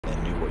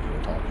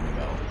talking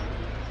about.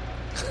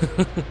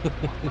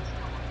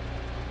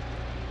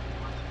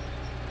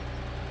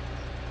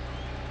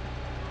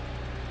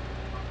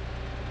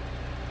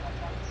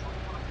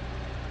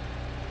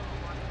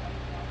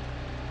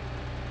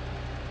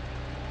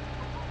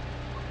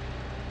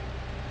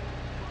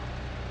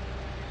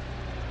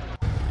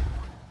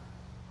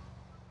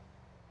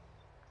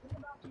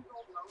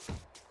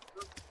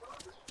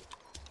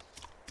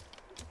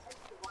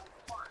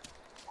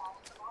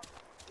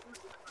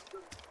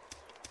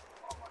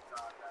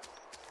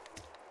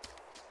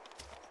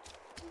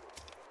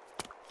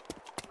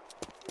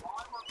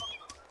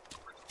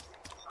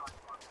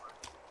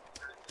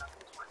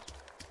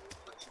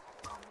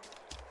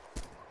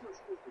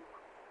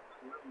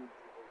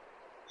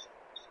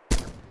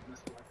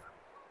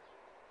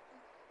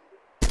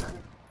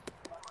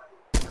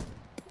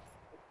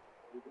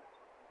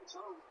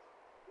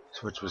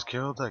 Switch was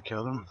killed. I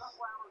killed him.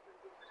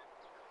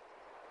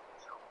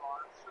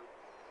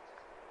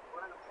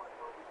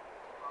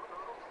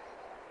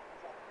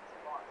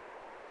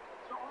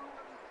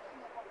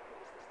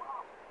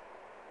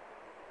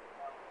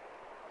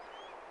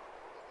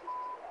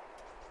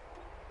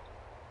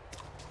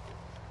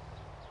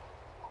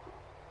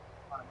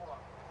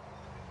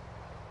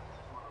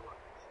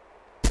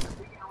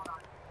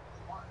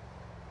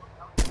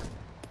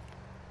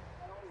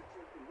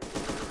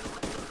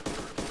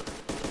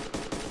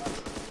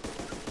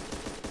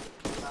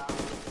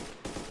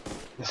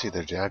 It's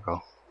either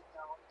Jacko.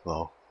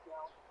 Low.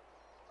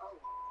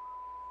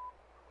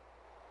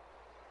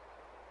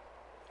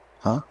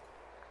 Huh?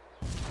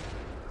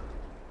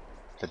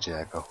 The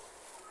Jacko.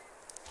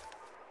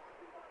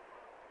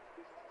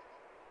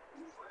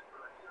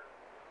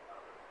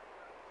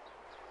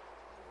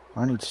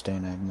 I need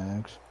Stanag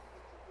mags.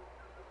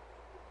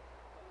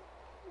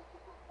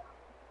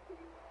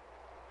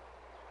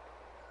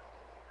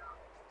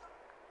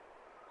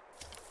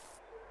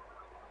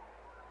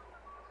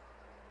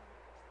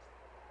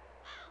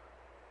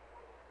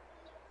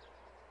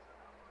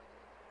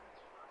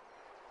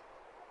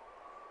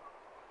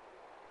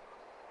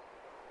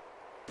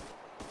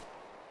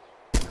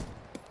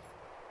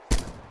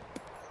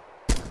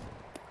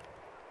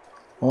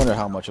 I wonder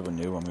how much of a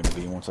noob I'm going to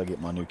be once I get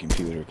my new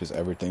computer, because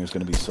everything is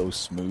going to be so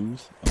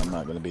smooth, and I'm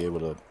not going to be able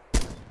to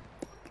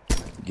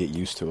get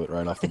used to it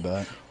right off the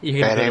bat. You're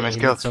going to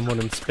aim at someone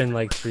and spin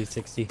like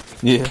 360.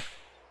 Yeah.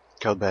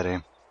 Killed bad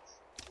aim.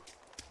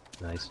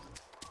 Nice.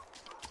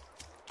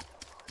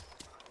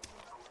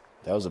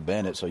 That was a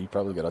bandit, so you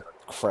probably got a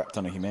crap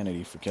ton of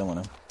humanity for killing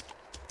him.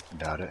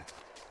 Doubt it.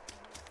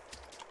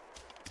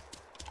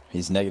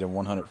 He's negative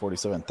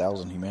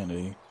 147,000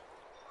 humanity.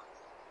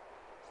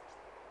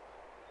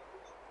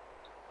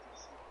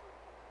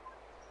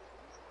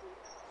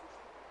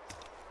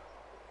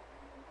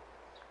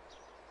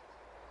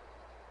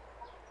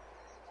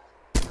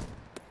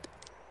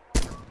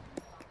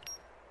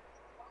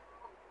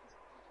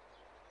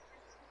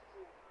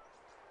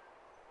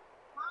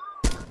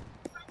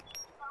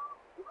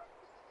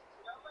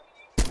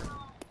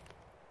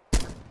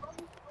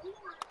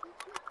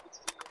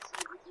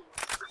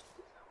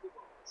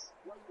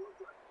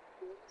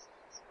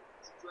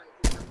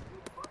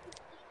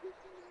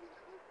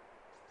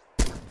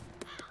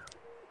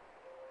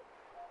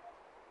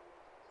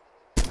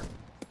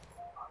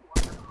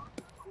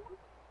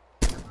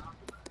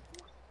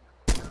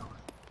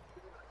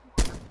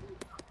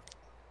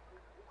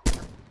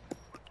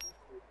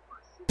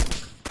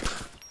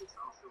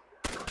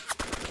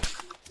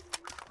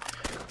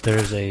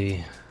 There's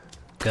a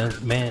gunner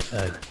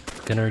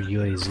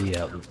UAZ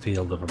out in the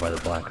field over by the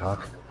Black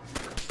Hawk.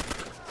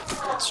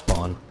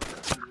 Spawn.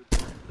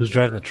 Who's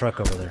driving the truck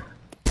over there?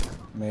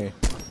 Me.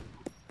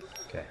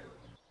 Okay.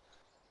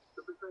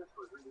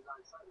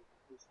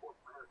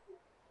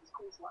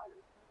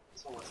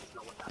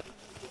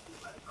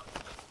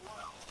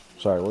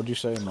 Sorry, what'd you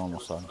say? I'm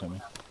almost talking to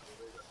me.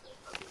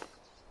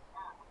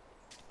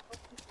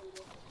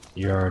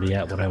 You're already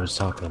at what I was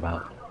talking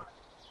about.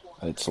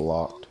 It's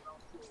locked.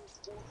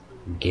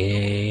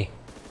 Gay.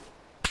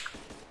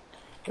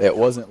 It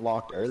wasn't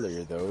locked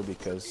earlier, though,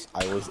 because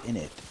I was in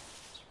it.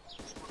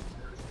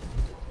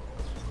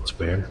 It's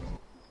weird.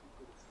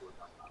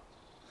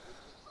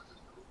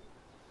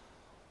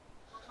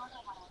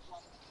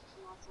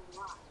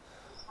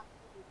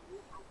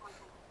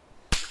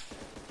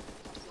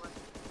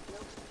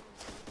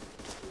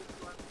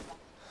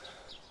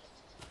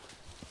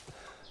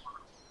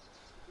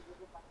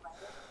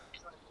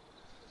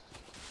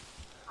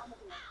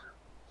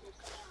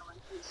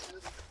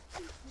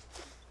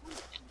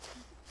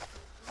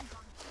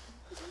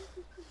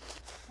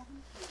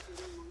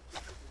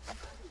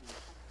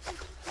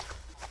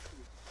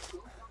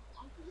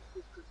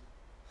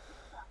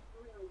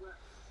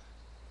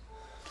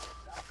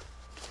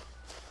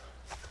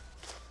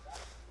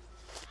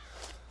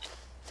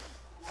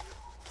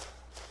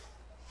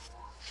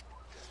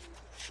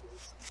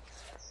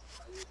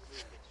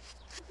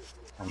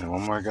 Only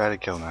one more guy to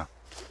kill now.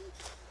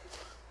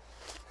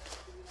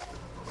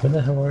 Where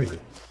the hell are you?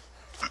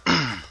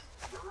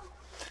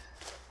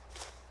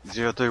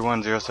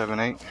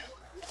 031078.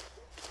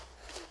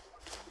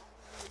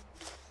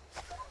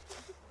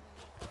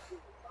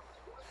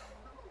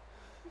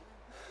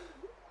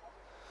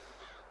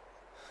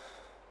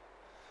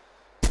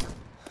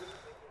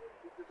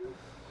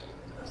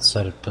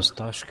 Sighted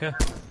Pistachka.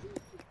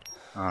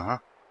 Uh-huh.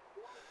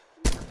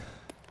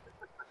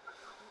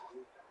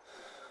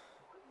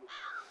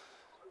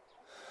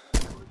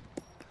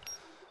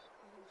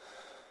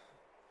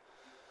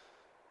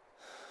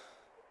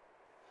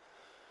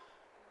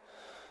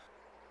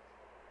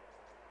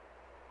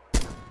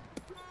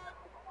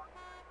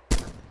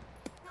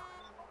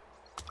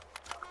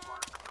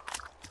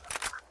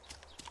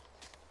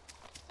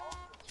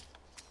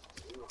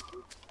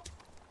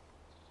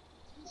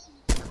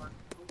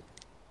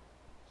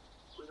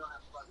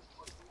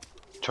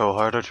 Troll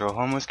harder, troll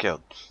home was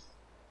killed.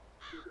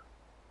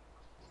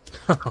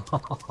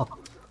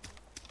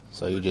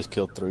 So you just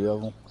killed 3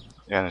 of them?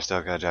 Yeah, and there's still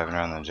a guy driving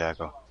around the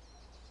Jackal.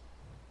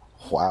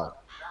 Wow.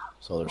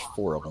 So there's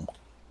 4 of them.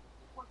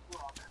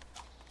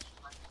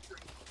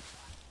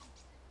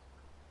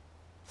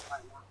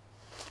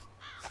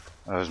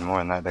 There was more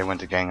than that. They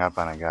went to gang up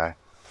on a guy.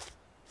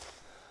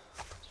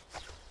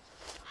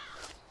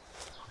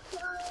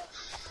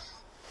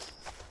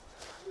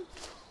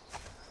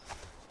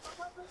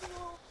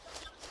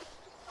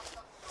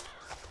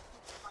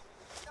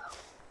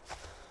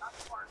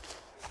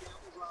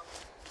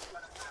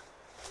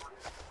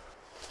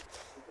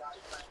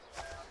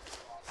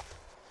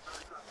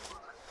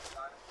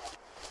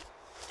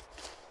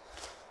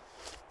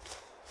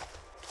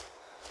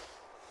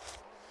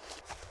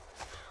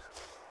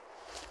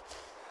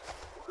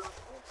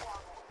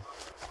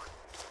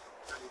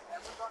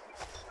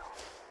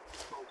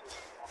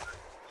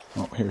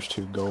 Oh, here's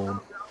 2 gold.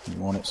 You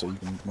want it so you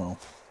can, well,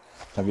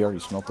 have you already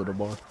smelted a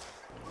bar?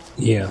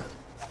 Yeah.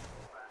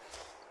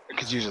 I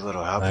could use a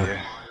little help Wow.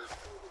 here.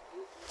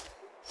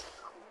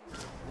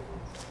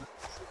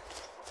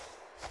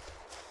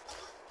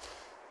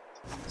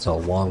 It's a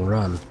long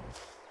run.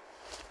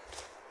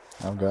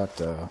 I've got,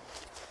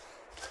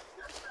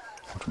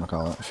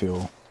 whatchamacallit,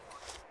 fuel.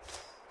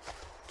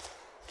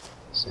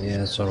 So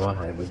yeah, so do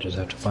I. We just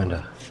have to find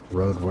a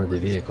roadworthy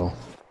vehicle.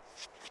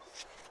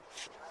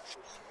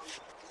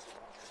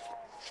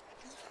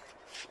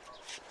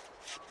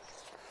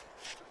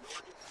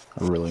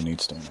 I really need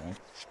stone ag.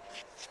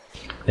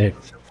 Hey,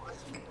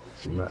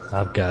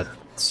 I've got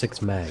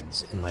 6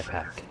 mags in my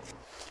pack.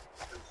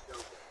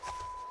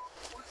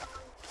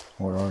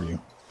 Where are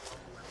you?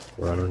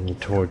 Running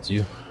towards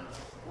you.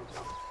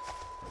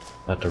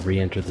 About to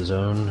re-enter the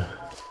zone.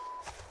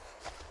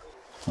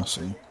 I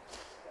see.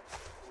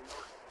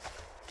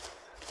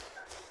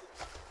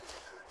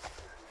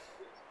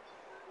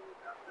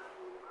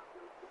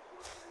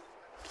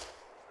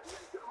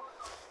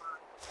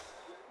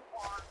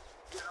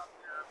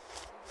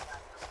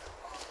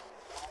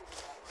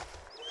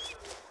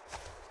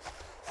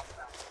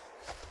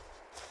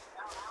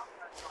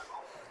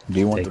 Do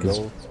you want Take the his-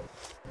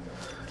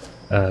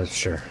 gold?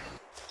 Sure.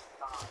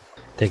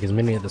 Take as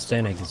many of the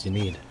stand eggs as you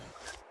need.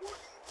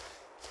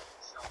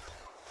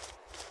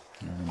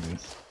 Maybe.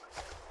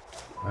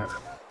 Alright.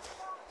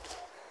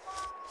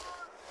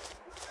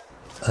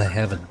 I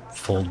have a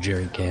full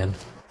jerry can.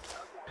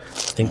 I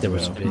think there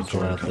was a Yeah, vehicle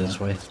jerry out can. this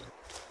way.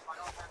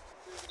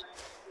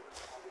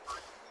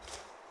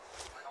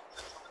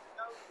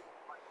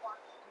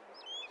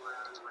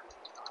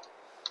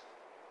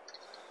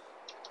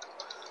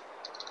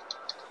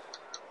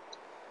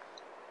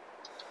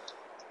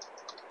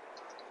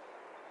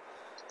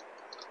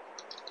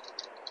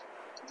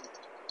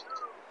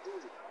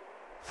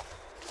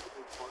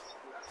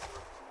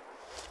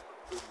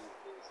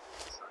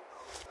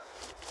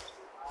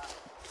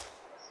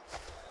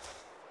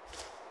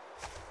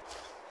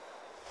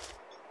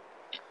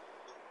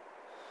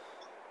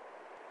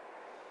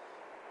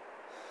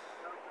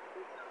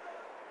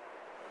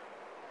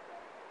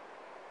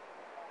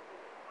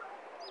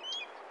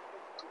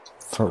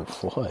 For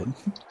what?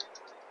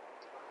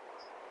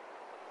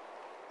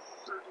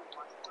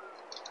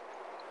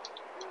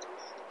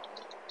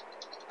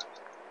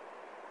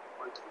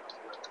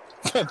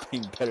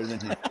 Being better than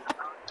that.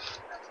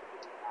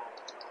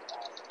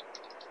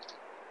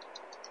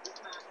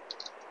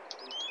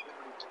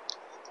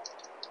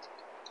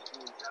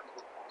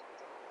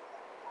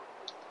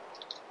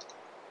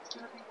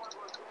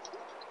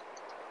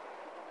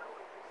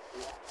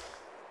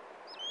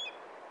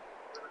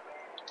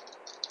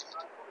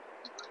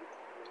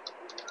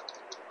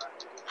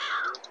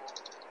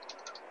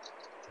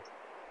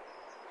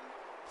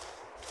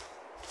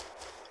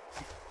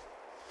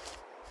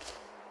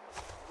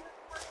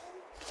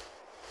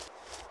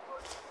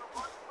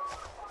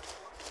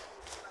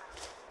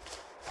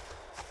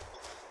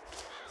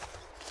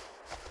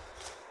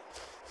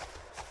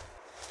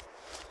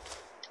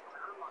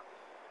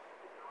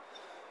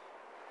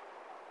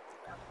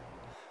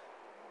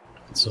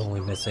 It's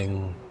only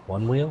missing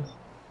 1 wheel?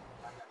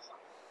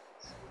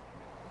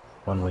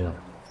 1 wheel.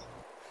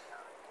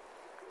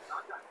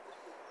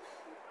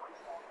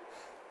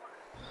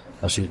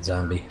 I'll shoot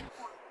zombie.